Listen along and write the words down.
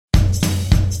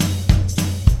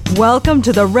Welcome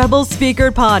to the Rebel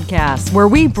Speaker Podcast, where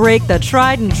we break the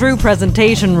tried and true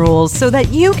presentation rules so that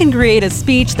you can create a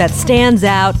speech that stands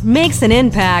out, makes an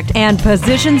impact, and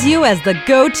positions you as the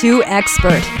go-to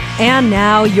expert. And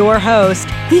now, your host,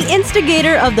 the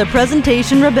instigator of the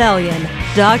Presentation Rebellion,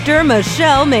 Dr.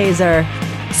 Michelle Mazer.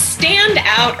 Stand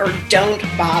out or don't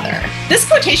bother. This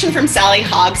quotation from Sally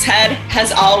Hogshead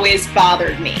has always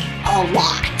bothered me a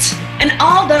lot. And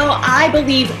although I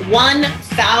believe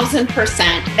 1,000%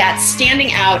 that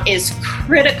standing out is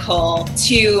critical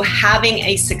to having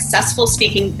a successful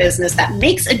speaking business that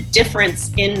makes a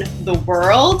difference in the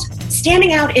world,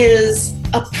 standing out is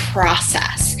a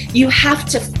process. You have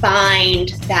to find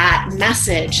that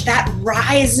message that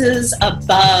rises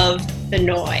above the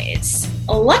noise.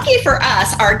 Lucky for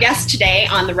us, our guest today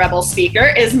on The Rebel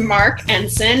Speaker is Marc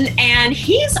Ensign, and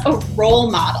he's a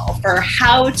role model for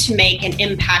how to make an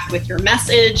impact with your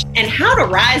message and how to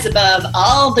rise above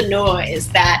all the noise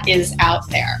that is out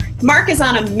there. Marc is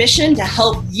on a mission to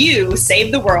help you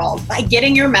save the world by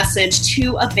getting your message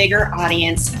to a bigger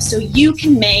audience so you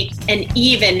can make an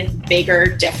even bigger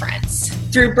difference.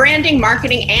 Through branding,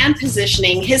 marketing, and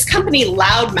positioning, his company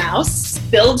Loudmouse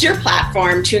builds your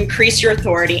platform to increase your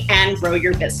authority and grow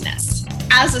your business.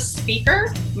 As a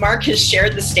speaker, Marc has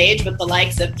shared the stage with the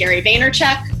likes of Gary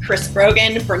Vaynerchuk,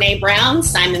 Brogan, Brené Brown,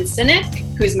 Sinek,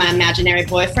 who's my imaginary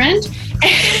boyfriend,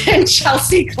 and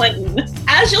Chelsea Clinton.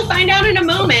 As you'll find out in a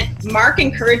moment, Marc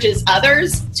encourages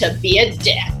others to be a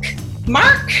dick.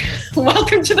 Marc,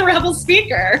 welcome to the Rebel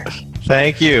Speaker.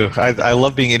 Thank you. I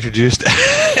love being introduced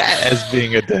as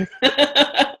being a dick.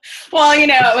 Well,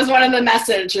 it was one of the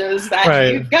messages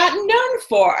that you've gotten known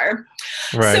for.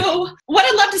 Right. So what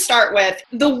I'd love to start with,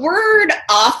 the word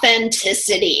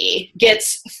authenticity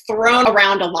gets thrown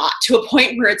around a lot to a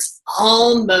point where it's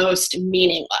almost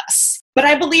meaningless. But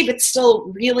I believe it's still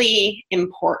really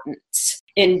important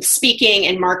in speaking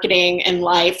and marketing and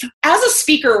life. As a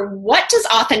speaker, what does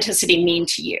authenticity mean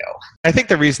to you? I think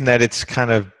the reason that it's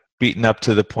kind of beaten up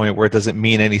to the point where it doesn't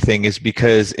mean anything is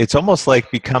because it's almost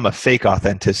like become a fake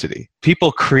authenticity.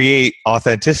 People create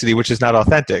authenticity, which is not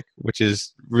authentic, which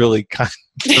is really kind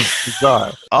of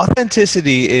bizarre.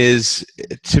 Authenticity is,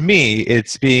 to me,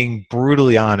 it's being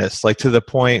brutally honest, like to the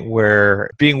point where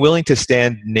being willing to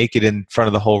stand naked in front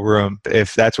of the whole room,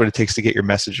 if that's what it takes to get your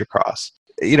message across.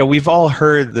 We've all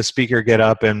heard the speaker get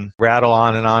up and rattle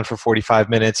on and on for 45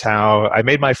 minutes how I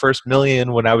made my first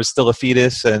million when I was still a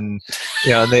fetus, and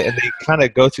they kind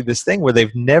of go through this thing where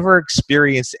they've never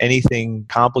experienced anything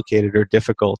complicated or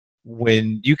difficult.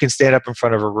 When you can stand up in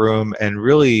front of a room and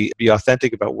really be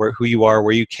authentic about who you are,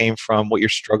 where you came from, what you're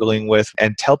struggling with,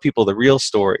 and tell people the real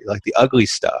story, like the ugly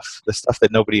stuff, the stuff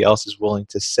that nobody else is willing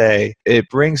to say, it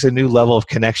brings a new level of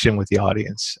connection with the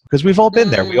audience. Because we've all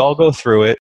been there. We all go through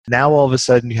it. Now, all of a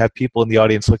sudden, you have people in the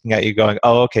audience looking at you going,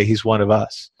 oh, okay, he's one of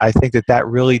us. I think that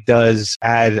really does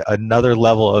add another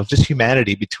level of just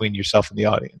humanity between yourself and the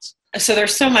audience. So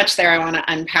there's so much there I want to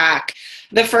unpack.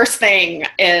 The first thing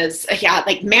is,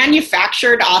 like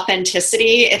manufactured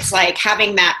authenticity. It's like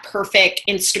having that perfect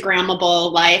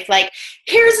Instagrammable life. Like,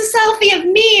 here's a selfie of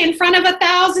me in front of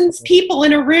 1,000 people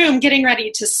in a room getting ready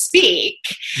to speak.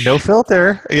 No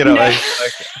filter. No.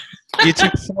 You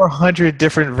took 400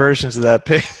 different versions of that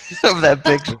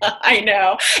picture. I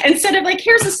know. Instead of like,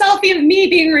 here's a selfie of me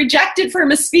being rejected from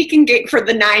a speaking gig for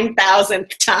the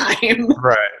 9,000th time.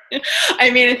 Right. I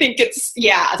mean, I think it's,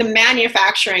 the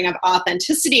manufacturing of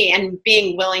authenticity and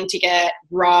being willing to get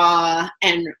raw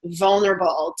and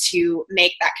vulnerable to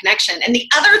make that connection. And the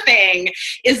other thing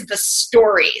is the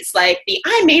stories, like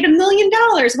I made $1 million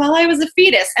while I was a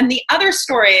fetus. And the other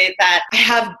story that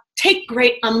I take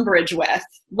great umbrage with,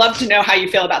 love to know how you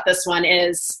feel about this one,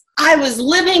 is I was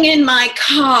living in my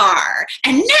car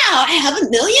and now I have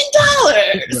 $1 million.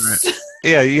 Right.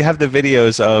 Yeah, you have the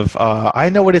videos of, I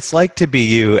know what it's like to be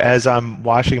you as I'm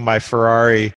washing my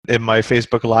Ferrari in my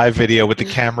Facebook Live video with the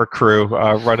camera crew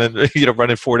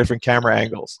running 4 different camera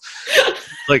angles.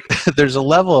 Like, there's a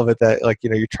level of it that,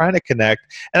 you're trying to connect.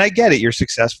 And I get it. You're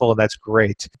successful, and that's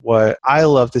great. What I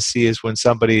love to see is when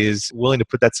somebody is willing to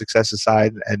put that success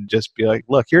aside and just be like,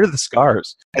 look, here are the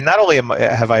scars. And not only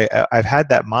I've had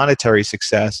that monetary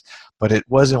success, but it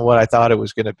wasn't what I thought it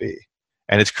was going to be.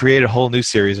 And it's created a whole new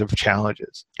series of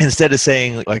challenges. Instead of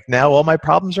saying, now all my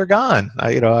problems are gone.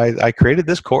 I created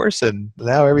this course, and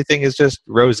now everything is just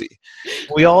rosy.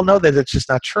 We all know that it's just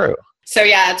not true. So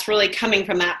it's really coming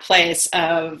from that place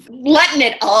of letting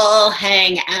it all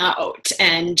hang out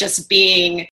and just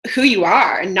being who you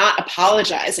are and not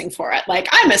apologizing for it. Like,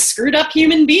 I'm a screwed up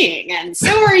human being, and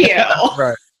so are you.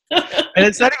 Right. And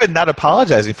it's not even not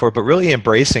apologizing for it, but really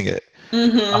embracing it.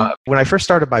 When I first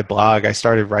started my blog, I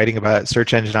started writing about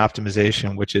search engine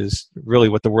optimization, which is really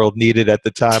what the world needed at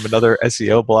the time, another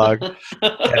SEO blog.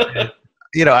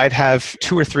 And, I'd have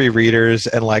 2 or 3 readers,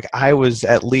 and like I was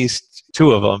at least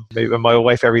 2 of them. Maybe my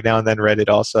wife every now and then read it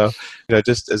also,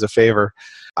 just as a favor.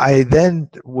 I then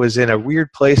was in a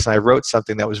weird place, and I wrote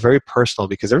something that was very personal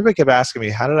because everybody kept asking me,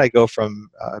 how did I go from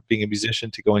being a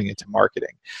musician to going into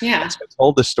marketing? Yeah. And so I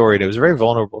told the story, and it was a very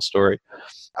vulnerable story.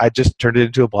 I just turned it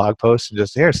into a blog post and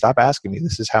just, here, stop asking me.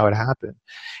 This is how it happened.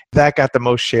 That got the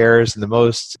most shares and the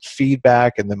most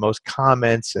feedback and the most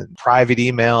comments and private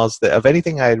emails of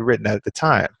anything I had written at the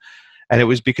time. And it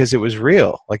was because it was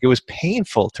real. Like, it was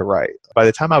painful to write. By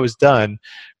the time I was done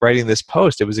writing this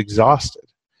post, it was exhausted.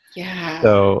 Yeah.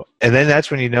 So, and then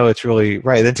that's when it's really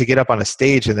right. Then to get up on a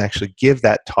stage and actually give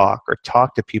that talk or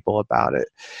talk to people about it,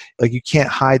 like, you can't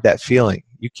hide that feeling.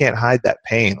 You can't hide that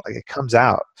pain. Like, it comes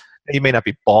out. You may not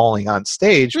be bawling on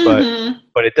stage,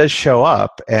 but it does show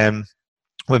up. And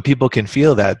when people can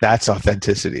feel that, that's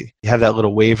authenticity. You have that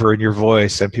little waver in your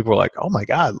voice, and people are like, oh my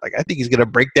God, like, I think he's going to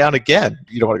break down again.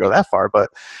 You don't want to go that far, but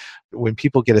when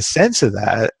people get a sense of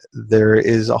that, there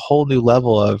is a whole new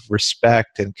level of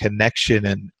respect and connection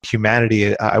and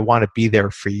humanity. I want to be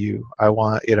there for you. I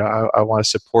want to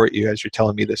support you as you're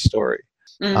telling me this story.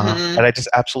 And I just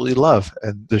absolutely love,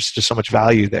 and there's just so much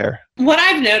value there. What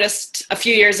I've noticed a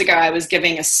few years ago, I was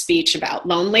giving a speech about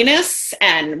loneliness,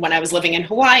 and when I was living in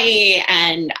Hawaii,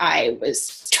 and I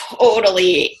was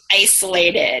totally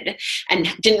isolated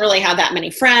and didn't really have that many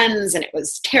friends, and it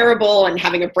was terrible, and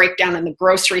having a breakdown in the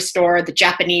grocery store, the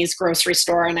Japanese grocery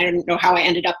store, and I didn't know how I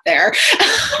ended up there.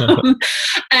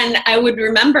 And I would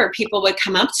remember people would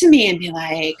come up to me and be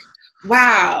like,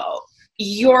 wow,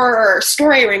 your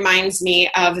story reminds me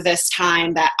of this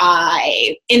time that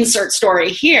I insert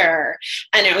story here.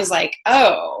 And it was like,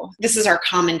 oh, this is our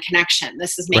common connection.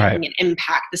 This is making an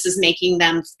impact. This is making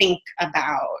them think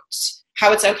about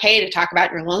how it's okay to talk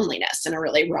about your loneliness in a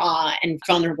really raw and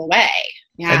vulnerable way.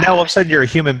 Yeah. And now all of a sudden you're a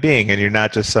human being and you're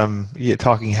not just some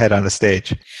talking head on a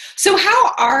stage. So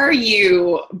how are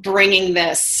you bringing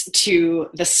this to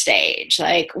the stage?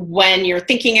 Like, when you're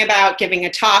thinking about giving a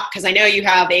talk, because I know you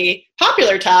have a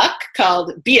popular talk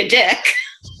called Be a Dick,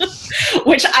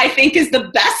 which I think is the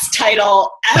best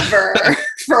title ever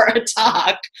for a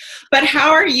talk. But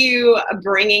how are you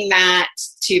bringing that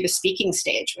to the speaking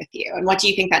stage with you? And what do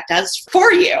you think that does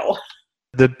for you?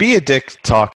 The Be a Dick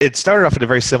talk, it started off in a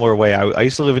very similar way. I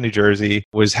used to live in New Jersey,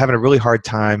 was having a really hard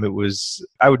time.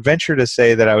 I would venture to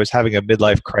say that I was having a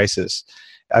midlife crisis.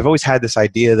 I've always had this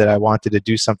idea that I wanted to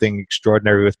do something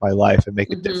extraordinary with my life and make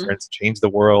a difference, change the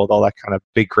world, all that kind of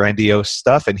big grandiose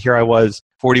stuff. And here I was,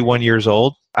 41 years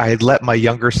old. I had let my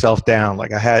younger self down.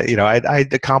 Like,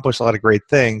 I'd accomplished a lot of great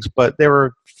things, but they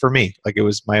were for me. Like, it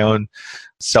was my own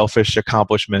selfish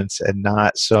accomplishments and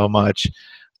not so much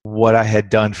what I had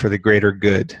done for the greater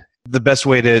good. The best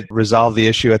way to resolve the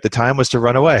issue at the time was to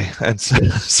run away. And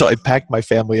so I packed my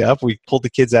family up. We pulled the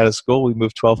kids out of school. We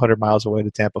moved 1,200 miles away to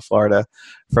Tampa, Florida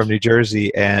from New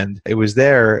Jersey. And it was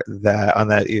there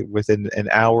that within an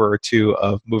hour or two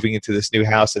of moving into this new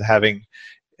house and having,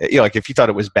 like, if you thought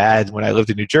it was bad when I lived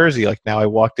in New Jersey, like, now I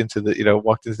walked into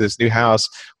this new house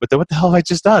with what the hell have I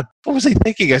just done? What was I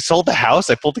thinking? I sold the house.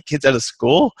 I pulled the kids out of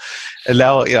school, and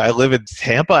now I live in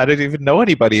Tampa. I didn't even know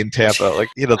anybody in Tampa. Like,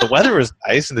 the weather was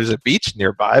nice and there's a beach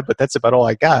nearby, but that's about all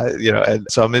I got. And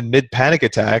so I'm in mid panic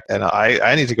attack, and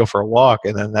I need to go for a walk.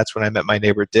 And then that's when I met my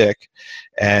neighbor Dick,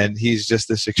 and he's just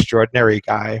this extraordinary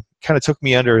guy. Kind of took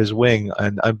me under his wing,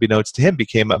 and unbeknownst to him,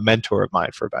 became a mentor of mine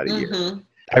for about a year.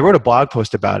 I wrote a blog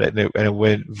post about it, and it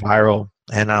went viral.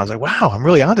 And I was like, wow, I'm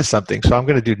really onto something. So I'm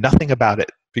going to do nothing about it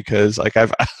because, like,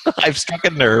 I've struck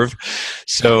a nerve.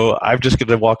 So I'm just going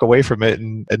to walk away from it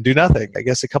and do nothing. I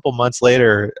guess a couple months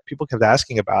later, people kept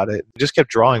asking about it. It just kept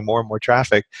drawing more and more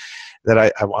traffic that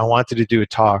I wanted to do a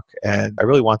talk. And I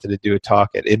really wanted to do a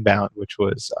talk at Inbound, which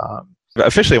was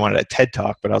officially I wanted a TED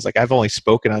Talk, but I was like, I've only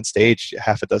spoken on stage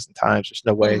half a dozen times. There's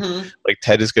no way like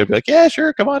TED is going to be like, yeah,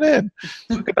 sure, come on in.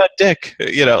 Talk about Dick.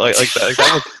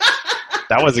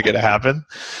 That wasn't going to happen.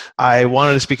 I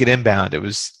wanted to speak at Inbound. It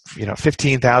was,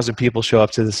 15,000 people show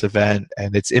up to this event,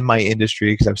 and it's in my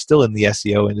industry because I'm still in the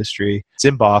SEO industry. It's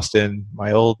in Boston,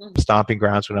 my old stomping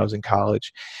grounds when I was in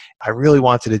college. I really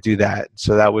wanted to do that.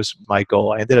 So that was my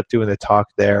goal. I ended up doing the talk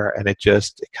there, and it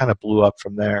kind of blew up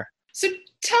from there. So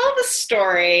tell the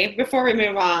story, before we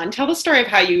move on, tell the story of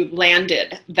how you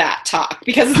landed that talk.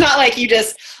 Because it's not like you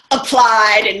just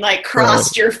applied and like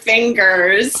crossed your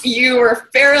fingers. You were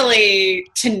fairly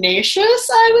tenacious,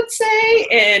 I would say,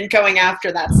 in going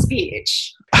after that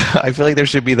speech. I feel like there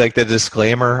should be like the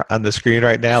disclaimer on the screen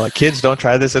right now, like kids don't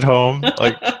try this at home.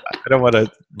 Like I don't want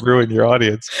to ruin your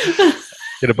audience,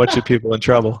 get a bunch of people in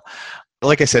trouble.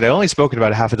 Like I said, I only spoken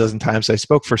about a half a dozen times. I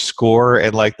spoke for SCORE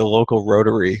and like the local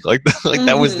Rotary. Like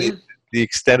that was the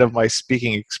extent of my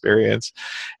speaking experience.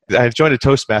 I joined a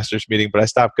Toastmasters meeting, but I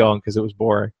stopped going because it was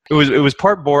boring. It was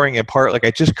part boring and part like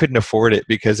I just couldn't afford it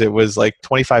because it was like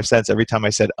 25 cents every time I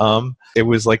said It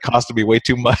was like costing me way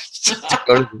too much to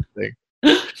go to this thing.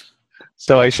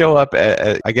 So I show up,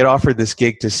 I get offered this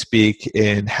gig to speak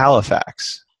in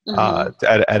Halifax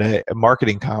at a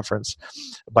marketing conference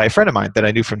by a friend of mine that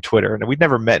I knew from Twitter. And we'd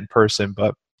never met in person,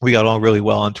 but we got along really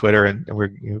well on Twitter and we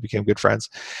became good friends.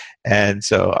 And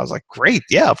so I was like, great.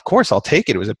 Yeah, of course, I'll take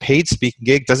it. It was a paid speaking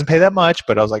gig. Doesn't pay that much,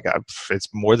 but I was like, it's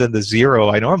more than the zero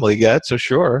I normally get. So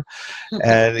sure.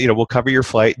 And, we'll cover your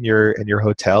flight and your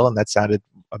hotel. And that sounded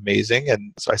amazing.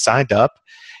 And so I signed up.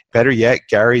 Better yet,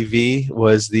 Gary V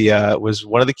was was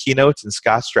one of the keynotes and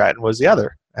Scott Stratton was the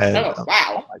other. And oh,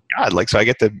 wow. Oh my God. So I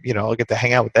get to, I'll get to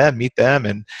hang out with them, meet them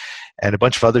and a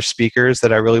bunch of other speakers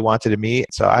that I really wanted to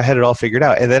meet. So I had it all figured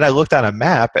out. And then I looked on a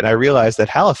map and I realized that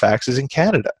Halifax is in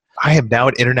Canada. I am now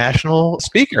an international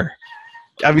speaker.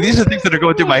 I mean, these are things that are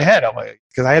going through my head. I'm like,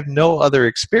 because I have no other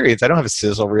experience. I don't have a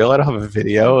sizzle reel. I don't have a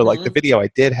video. Like the video I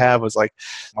did have was like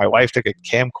my wife took a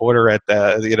camcorder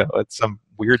at some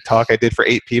weird talk I did for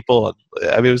 8 people.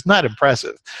 I mean, it was not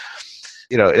impressive.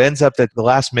 It ends up that the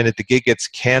last minute the gig gets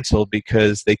canceled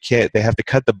because they have to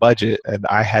cut the budget and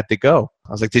I had to go.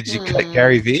 I was like, did you cut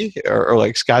Gary V or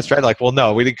like Scott Stratton? Like, well,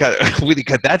 no, we didn't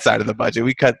cut that side of the budget.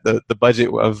 We cut the budget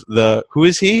of the who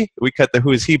is he? We cut the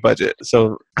who is he budget.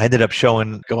 So I ended up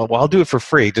going, well, I'll do it for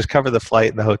free. Just cover the flight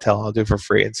and the hotel. I'll do it for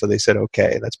free. And so they said,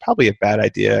 okay. That's probably a bad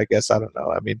idea, I guess. I don't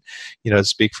know. I mean,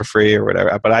 speak for free or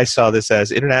whatever. But I saw this as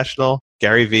international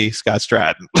Gary V, Scott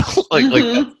Stratton.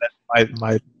 that's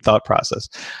my thought process.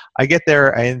 I get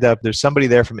there, I end up, there's somebody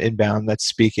there from Inbound that's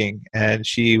speaking, and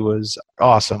she was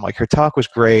awesome. Like her talk was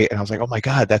great, and I was like, oh my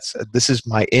God, this is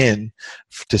my in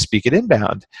to speak at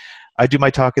Inbound. I do my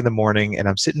talk in the morning, and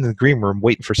I'm sitting in the green room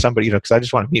waiting for somebody, because I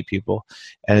just want to meet people.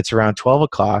 And it's around 12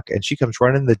 o'clock, and she comes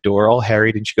running in the door all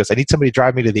harried, and she goes, I need somebody to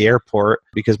drive me to the airport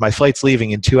because my flight's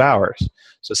leaving in 2 hours.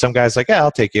 So some guy's like, yeah,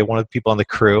 I'll take you, one of the people on the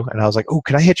crew. And I was like, oh,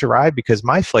 can I hitch a ride? Because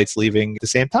my flight's leaving at the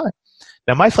same time.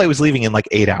 Now, my flight was leaving in like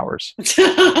 8 hours.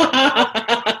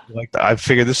 I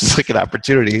figured this was like an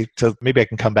opportunity to maybe I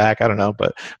can come back. I don't know,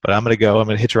 but I'm going to go. I'm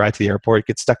going to hitch a ride to the airport,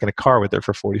 get stuck in a car with her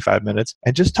for 45 minutes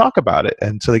and just talk about it.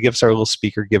 And so they give us our little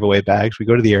speaker giveaway bags. We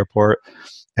go to the airport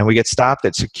and we get stopped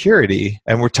at security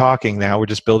and we're talking now. We're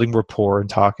just building rapport and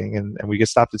talking. And we get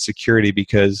stopped at security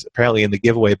because apparently in the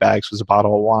giveaway bags was a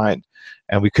bottle of wine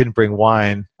and we couldn't bring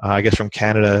wine, I guess, from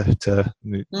Canada to,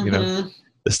 the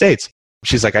States.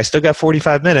 She's like, I still got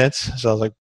 45 minutes. So I was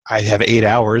like, I have 8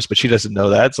 hours, but she doesn't know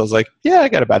that. So I was like, yeah, I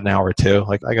got about an hour or two.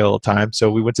 Like, I got a little time.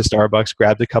 So we went to Starbucks,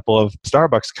 grabbed a couple of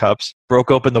Starbucks cups, broke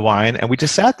open the wine, and we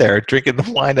just sat there drinking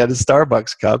the wine out of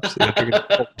Starbucks cups,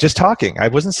 just talking. I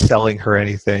wasn't selling her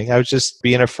anything. I was just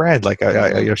being a friend. Like,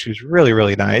 she was really,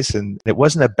 really nice. And it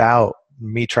wasn't about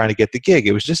me trying to get the gig.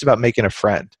 It was just about making a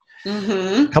friend.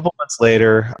 A couple months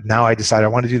later, now I decided I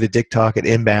want to do the Dick Talk at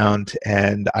Inbound,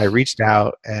 and I reached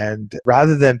out, and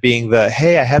rather than being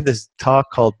hey, I have this talk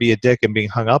called Be a Dick and being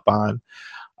hung up on,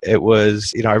 it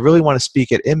was, I really want to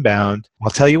speak at Inbound.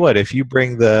 I'll tell you what, if you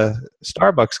bring the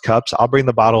Starbucks cups, I'll bring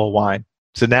the bottle of wine.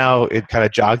 So now it kind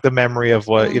of jogged the memory of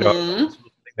what,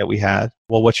 that we had.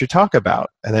 Well, what's your talk about?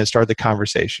 And then start the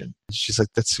conversation. She's like,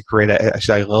 that's a great,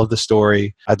 I love the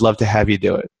story. I'd love to have you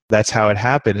do it. That's how it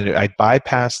happened. And I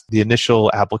bypassed the initial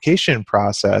application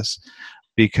process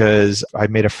because I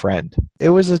made a friend. It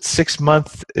was a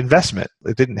 6-month investment.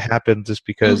 It didn't happen just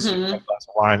because I had a glass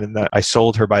of wine and that I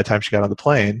sold her by the time she got on the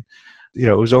plane. It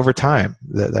was over time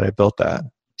that I built that.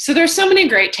 So there's so many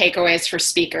great takeaways for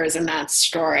speakers in that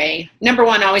story. Number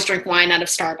one, always drink wine out of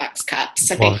Starbucks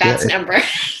cups. I think that's number.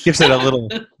 Gives it a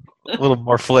little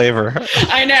more flavor.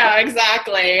 I know,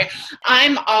 exactly.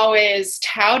 I'm always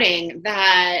touting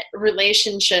that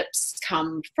relationships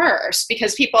come first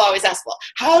because people always ask, well,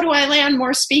 how do I land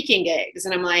more speaking gigs?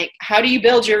 And I'm like, how do you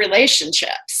build your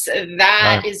relationships?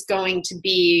 That is going to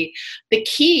be the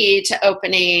key to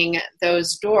opening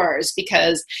those doors,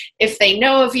 because if they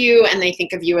know of you and they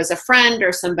think of you as a friend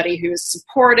or somebody who is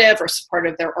supportive or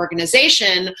supportive of their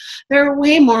organization, they're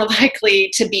way more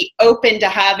likely to be open to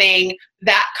having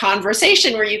that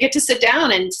conversation where you get to sit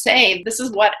down and say, this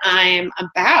is what I'm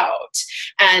about.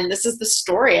 And this is the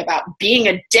story about being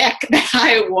a dick that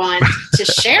I want to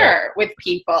share with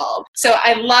people. So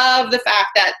I love the fact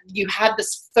that you had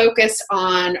this focus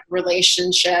on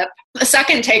relationship. The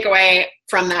second takeaway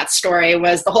from that story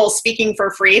was the whole speaking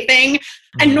for free thing.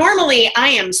 And normally I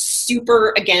am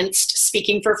super against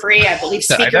speaking for free. I believe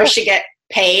speakers should get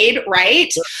paid,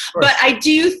 right? But I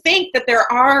do think that there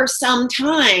are some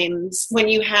times when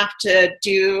you have to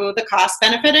do the cost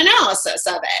benefit analysis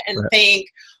of it and think,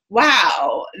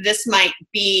 wow, this might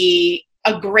be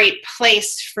a great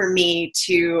place for me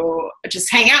to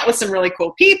just hang out with some really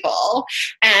cool people,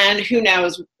 and who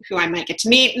knows who I might get to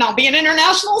meet, and I'll be an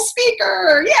international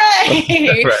speaker.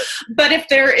 Yay! But if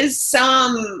there is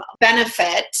some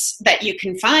benefit that you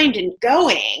can find in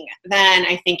going, then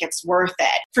I think it's worth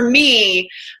it. For me,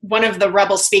 one of the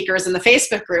rebel speakers in the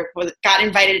Facebook group got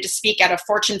invited to speak at a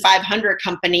Fortune 500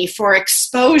 company for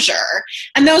exposure,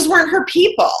 and those weren't her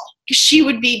people. She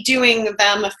would be doing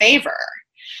them a favor.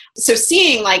 So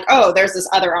seeing like, oh, there's this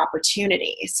other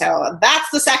opportunity. So that's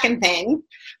the second thing.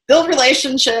 Build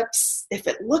relationships. If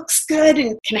it looks good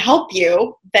and can help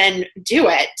you, then do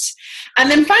it. And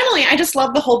then finally, I just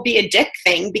love the whole be a dick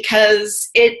thing, because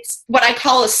it's what I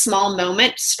call a small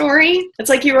moment story. It's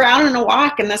like you were out on a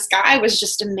walk and this guy was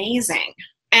just amazing.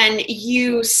 And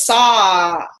you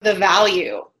saw the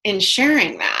value in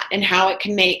sharing that and how it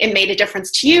made a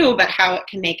difference to you, but how it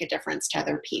can make a difference to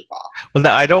other people. Well,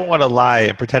 now I don't want to lie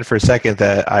and pretend for a second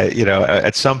that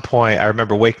at some point I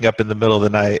remember waking up in the middle of the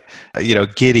night,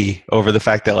 giddy over the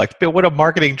fact that like, what a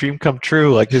marketing dream come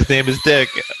true. Like his name is Dick.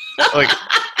 Like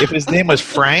if his name was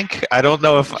Frank, I don't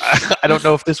know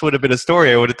if this would have been a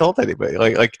story I would have told anybody.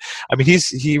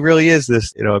 He really is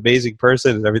this, amazing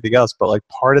person and everything else. But like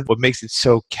part of what makes it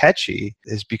so catchy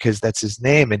is because that's his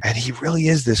name, and he really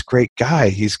is this great guy.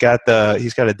 He's got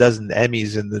a dozen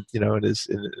Emmys in the in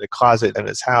the closet in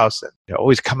his house, and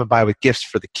always coming by with gifts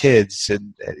for the kids,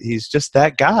 and he's just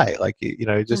that guy. Like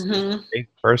just a great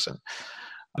person.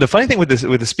 The funny thing with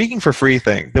the speaking for free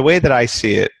thing, the way that I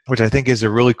see it, which I think is a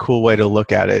really cool way to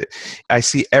look at it, I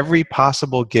see every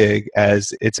possible gig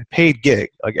as it's a paid gig.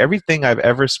 Like everything I've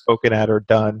ever spoken at or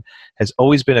done has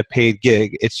always been a paid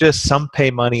gig. It's just some pay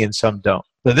money and some don't.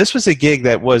 So this was a gig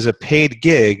that was a paid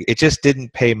gig. It just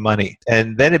didn't pay money.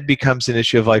 And then it becomes an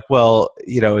issue of like, well,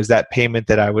 is that payment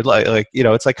that I would like,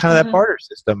 it's like kind of that barter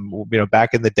system.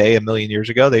 Back in the day, 1,000,000 years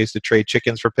ago, they used to trade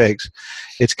chickens for pigs.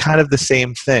 It's kind of the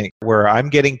same thing where I'm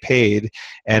getting paid,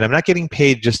 and I'm not getting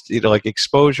paid just, like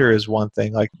exposure is one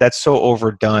thing. Like that's so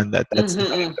overdone that's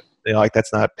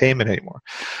that's not payment anymore.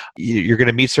 You're going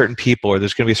to meet certain people, or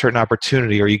there's going to be a certain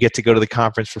opportunity, or you get to go to the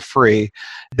conference for free.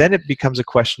 Then it becomes a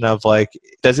question of like,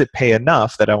 does it pay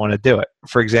enough that I want to do it?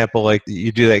 For example, like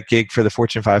you do that gig for the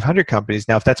Fortune 500 companies.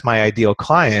 Now, if that's my ideal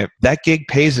client, that gig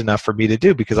pays enough for me to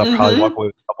do, because I'll probably walk away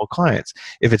with a couple of clients.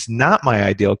 If it's not my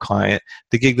ideal client,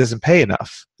 the gig doesn't pay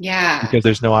enough. Yeah. Because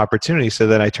there's no opportunity. So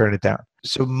then I turn it down.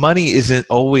 So money isn't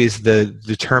always the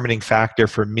determining factor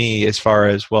for me as far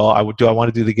as, well, do I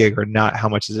want to do the gig or not? How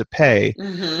much does it pay?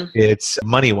 It's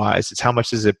money-wise. It's how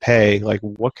much does it pay? Like,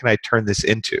 what can I turn this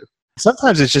into?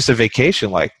 Sometimes it's just a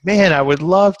vacation. Like, man, I would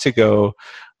love to go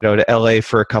to LA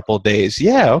for a couple of days.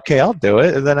 Yeah, okay, I'll do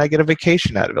it. And then I get a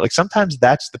vacation out of it. Like sometimes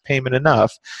that's the payment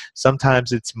enough.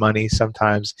 Sometimes it's money.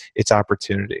 Sometimes it's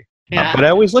opportunity. Yeah. But I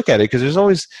always look at it because there's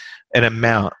always an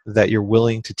amount that you're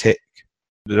willing to take.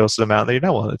 There's also an amount that you're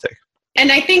not willing to take. And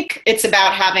I think it's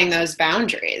about having those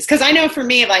boundaries. Because I know for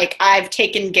me, like I've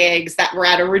taken gigs that were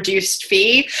at a reduced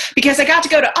fee because I got to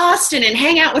go to Austin and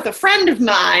hang out with a friend of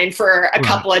mine for a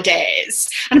couple of days.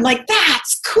 And I'm like,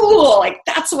 that's cool. Like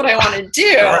that's what I want to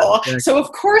do. So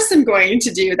of course I'm going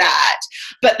to do that.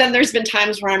 But then there's been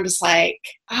times where I'm just like,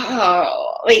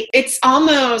 oh, like it's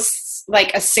almost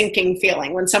like a sinking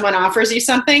feeling when someone offers you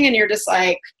something and you're just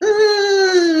like,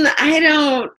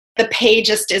 the pay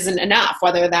just isn't enough,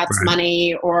 whether that's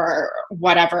money or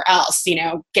whatever else,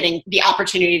 getting the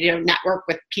opportunity to network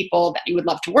with people that you would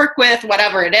love to work with,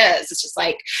 whatever it is. It's just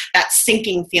like that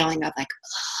sinking feeling of like,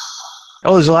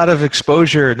 oh, there's a lot of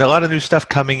exposure and a lot of new stuff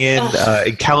coming in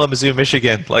Kalamazoo,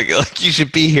 Michigan. Like you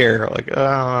should be here. Like,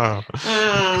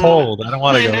 cold. I don't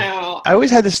want to go. I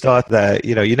always had this thought that,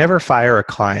 you never fire a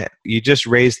client. You just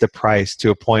raise the price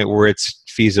to a point where it's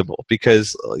feasible,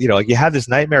 because, like you have this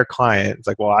nightmare client. It's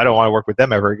like, well, I don't want to work with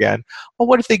them ever again. Well,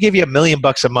 what if they give you $1 million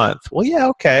a month? Well, yeah,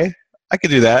 okay. I could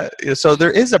do that. So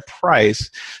there is a price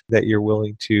that you're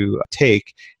willing to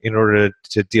take in order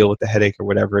to deal with the headache or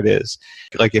whatever it is.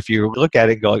 Like if you look at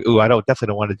it and go like, ooh, definitely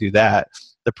don't want to do that.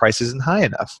 The price isn't high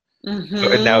enough.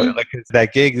 And now, like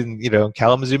that gig in,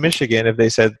 Kalamazoo, Michigan, if they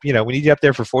said, we need you up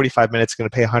there for 45 minutes, going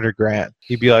to pay $100,000,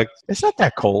 you'd be like, it's not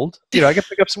that cold. I can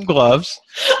pick up some gloves.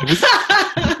 We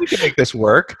can make this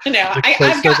work. No,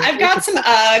 I've got some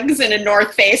Uggs and a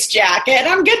North Face jacket.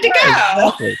 I'm good to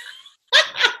go.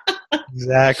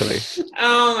 Exactly.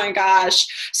 Oh my gosh.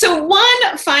 So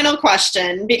one final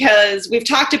question, because we've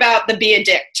talked about the be a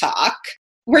dick talk.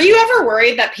 Were you ever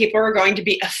worried that people were going to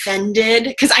be offended?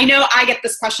 Because I know I get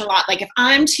this question a lot. Like, if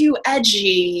I'm too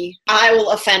edgy, I will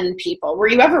offend people. Were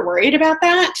you ever worried about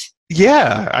that?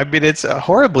 Yeah. I mean, it's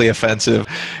horribly offensive.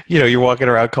 You're walking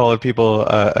around calling people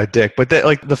a dick. But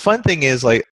the fun thing is,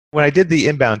 like, when I did the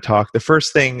inbound talk, the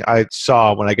first thing I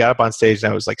saw when I got up on stage,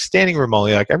 and I was like standing room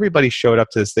only, like everybody showed up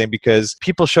to this thing because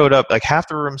people showed up, like half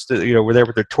the rooms, were there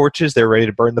with their torches. They were ready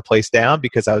to burn the place down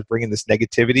because I was bringing this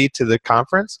negativity to the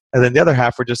conference. And then the other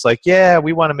half were just like, yeah,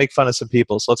 we want to make fun of some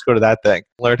people. So let's go to that thing,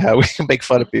 learn how we can make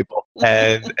fun of people.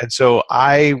 And so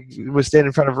I was standing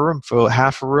in front of a room for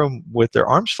half a room with their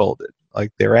arms folded. Like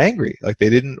they were angry, like they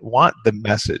didn't want the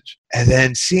message. And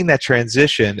then seeing that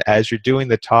transition as you're doing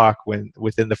the talk, when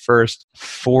within the first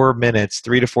 4 minutes,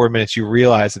 3 to 4 minutes, you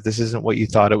realize that this isn't what you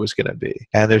thought it was going to be.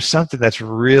 And there's something that's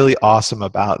really awesome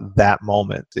about that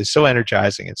moment. It's so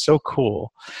energizing. It's so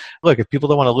cool. Look, if people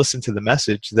don't want to listen to the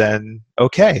message, then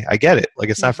okay, I get it. Like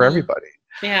it's not for everybody.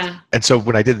 Yeah. And so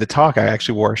when I did the talk, I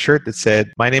actually wore a shirt that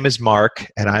said, "My name is Mark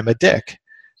and I'm a dick."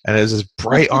 And it was this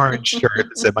bright orange shirt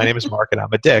that said, "My name is Mark and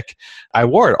I'm a dick." I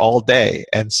wore it all day.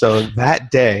 And so that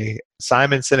day,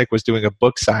 Simon Sinek was doing a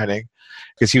book signing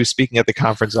because he was speaking at the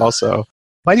conference also.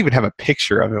 Might even have a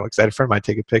picture of him because I had a friend of mine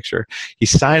take a picture. He's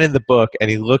signing the book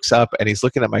and he looks up and he's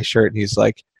looking at my shirt and he's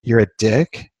like, "You're a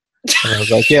dick?" And I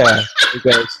was like, "Yeah." He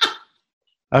goes,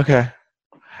 "Okay."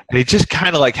 And he just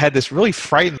kind of like had this really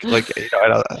frightened, like,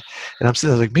 and I'm sitting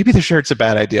there like, maybe the shirt's a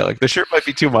bad idea. Like the shirt might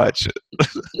be too much.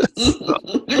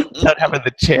 Without having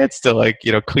the chance to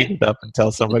clean it up and tell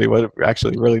somebody what it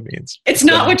actually really means. It's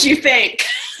not what you think.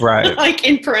 Right. Like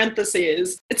in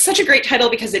parentheses. It's such a great title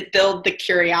because it builds the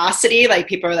curiosity. Like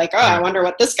people are like, oh, I wonder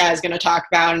what this guy's going to talk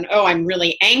about. And oh, I'm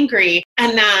really angry.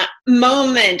 And that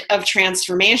moment of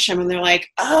transformation when they're like,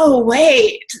 oh,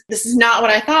 wait, this is not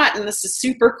what I thought. And this is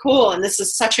super cool. And this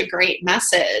is such a great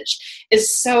message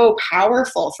is so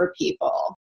powerful for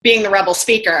people. Being the rebel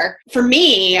speaker, for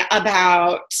me,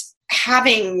 about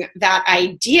having that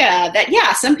idea that,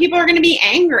 yeah, some people are going to be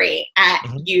angry at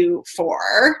you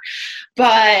for,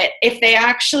 but if they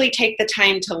actually take the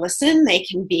time to listen, they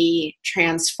can be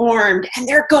transformed and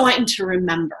they're going to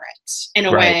remember it in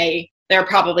a way they're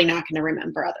probably not going to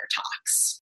remember other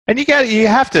talks. And you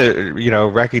have to,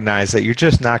 recognize that you're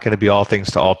just not going to be all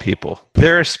things to all people.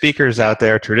 There are speakers out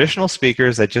there, traditional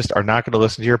speakers, that just are not going to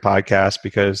listen to your podcast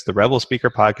because the Rebel Speaker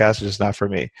podcast is just not for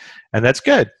me. And that's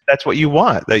good. That's what you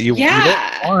want. That you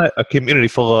don't want a community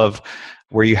full of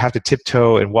where you have to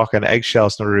tiptoe and walk on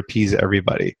eggshells in order to appease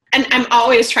everybody. And I'm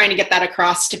always trying to get that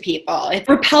across to people. It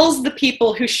repels the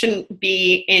people who shouldn't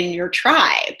be in your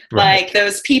tribe. Right. Like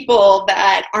those people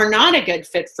that are not a good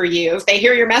fit for you. If they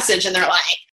hear your message and they're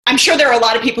like, I'm sure there are a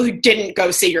lot of people who didn't go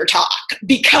see your talk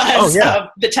because of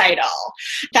the title.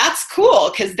 That's cool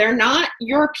because they're not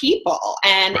your people.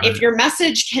 And if your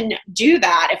message can do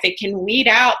that, if it can weed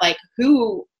out like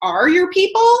who are your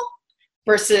people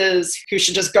versus who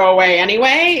should just go away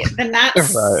anyway, then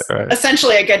that's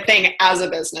essentially a good thing as a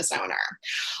business owner.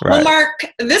 Well, Mark,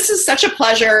 this is such a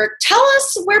pleasure. Tell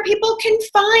us where people can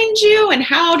find you and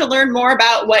how to learn more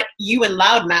about what you and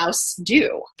Loudmouse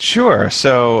do. Sure.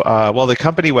 So, the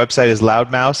company website is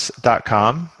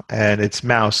loudmouse.com, and it's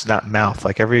mouse, not mouth.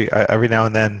 Like every now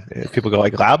and then people go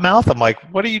like, loudmouth? I'm like,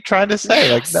 what are you trying to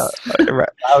say? Like, no,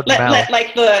 loudmouth.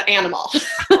 Like the animal.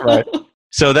 Right.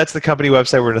 So that's the company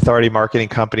website. We're an authority marketing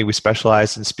company. We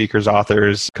specialize in speakers,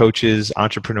 authors, coaches,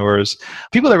 entrepreneurs,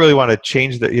 people that really want to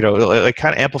change kind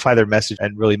of amplify their message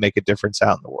and really make a difference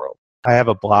out in the world. I have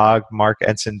a blog,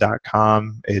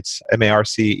 marcensign.com. It's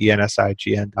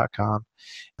marcensign.com.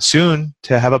 Soon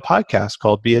to have a podcast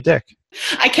called Be a Dick.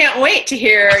 I can't wait to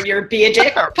hear your Be a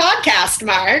Dick podcast,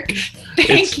 Mark.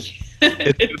 Thank you.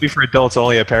 It's going to be for adults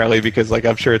only, apparently, because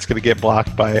I'm sure it's going to get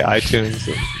blocked by iTunes.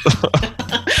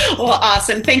 Well,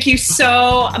 awesome. Thank you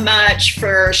so much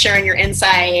for sharing your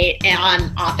insight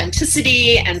on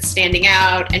authenticity and standing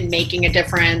out and making a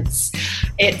difference.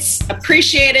 It's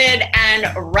appreciated. And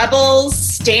rebels,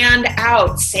 stand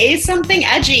out. Say something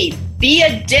edgy. Be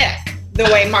a dick, the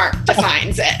way Mark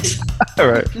defines it. All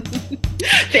right.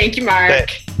 Thank you, Mark.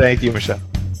 Thank you, Michelle.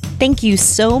 Thank you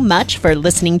so much for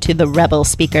listening to the Rebel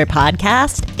Speaker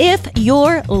Podcast. If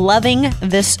you're loving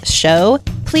this show,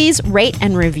 please rate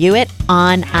and review it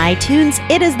on iTunes.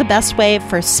 It is the best way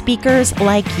for speakers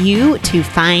like you to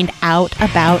find out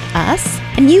about us.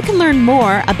 And you can learn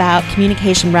more about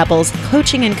Communication Rebels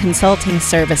coaching and consulting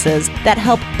services that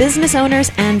help business owners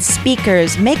and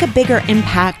speakers make a bigger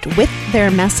impact with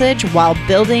their message while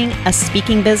building a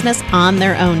speaking business on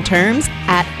their own terms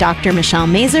at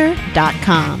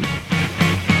drmichellemazur.com.